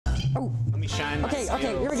Oh. Let me shine my skills.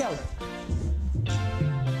 Okay, here we go.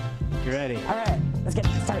 You ready? All right, let's get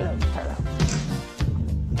started low.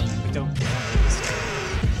 Don't.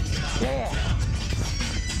 Yeah.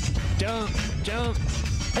 Jump.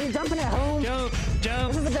 Are you jumping at home? Jump.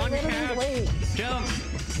 This is the On your great couch. way. Jump.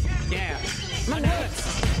 Yeah. My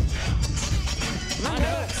nuts. My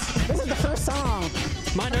nuts. This is the first song.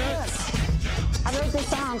 My nuts. I wrote this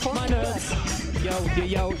song for My my nuts. Yo.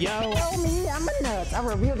 Tell me I'm a nuts. I'm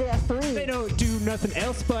a real deal 3. They don't do nothing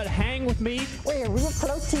else but hang with me. We're a real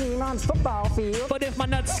close team on the football field. But if my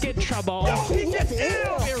nuts get trouble, He gets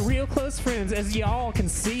ill. we're real close friends, as y'all can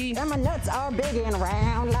see. And my nuts are big and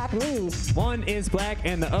round like me. One is black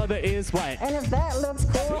and the other is white. And if that looks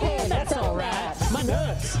cool, hey, that's alright. My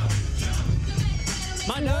nuts.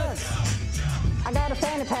 My nuts. I got a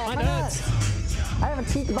fanny pack. My nuts. I have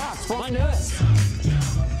a cheek box for My nuts.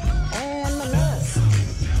 And my nuts.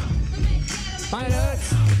 My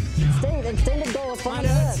nuts. State extended goals for My my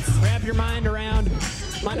nuts. nuts. Wrap your mind around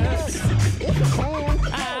my nuts. If you can.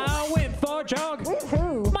 I went for a jog. With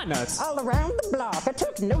who? My nuts. All around the block. I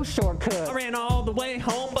took no shortcut. I ran all the way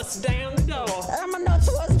home, busted down the door. And my nuts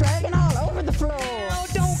was dragging all over the floor. Oh,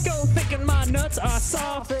 don't go thinking my nuts are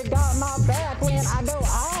soft. They got my back when I go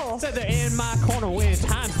off. Said they're in my corner when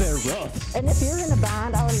times they're rough. And if you're in a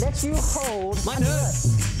bind, I'll let you hold My nuts.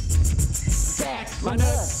 Stack My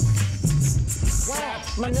nuts. Whack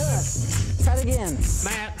my nuts. Try it again.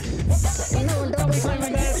 Matt. No, don't be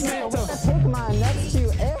claiming that mental. I take my nuts to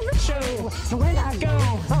every show. When I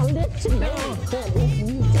go, I'll let you know that if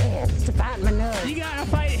you dare to fight my nuts, You gotta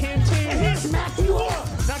fight him too. he'll smack you up.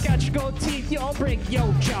 Knock out your gold teeth, you'll break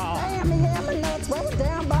your jaw. Yeah, my nuts way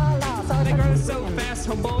down by law. So They grow so fast,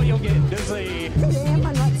 homeboy, you'll get dizzy. yeah,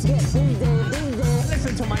 my nuts get dizzy.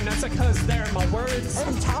 Listen to my nuts, cause they're my words.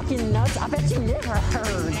 And talking nuts, I bet you never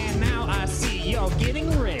heard. And now I see you're getting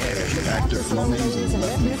red. After slow days and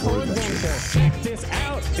every for adventure. Check this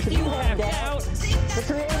out, if you have doubt. The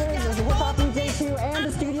creators of the Hip Hop DJ 2 and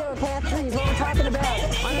the Studio Cat 3 is what we're talking about.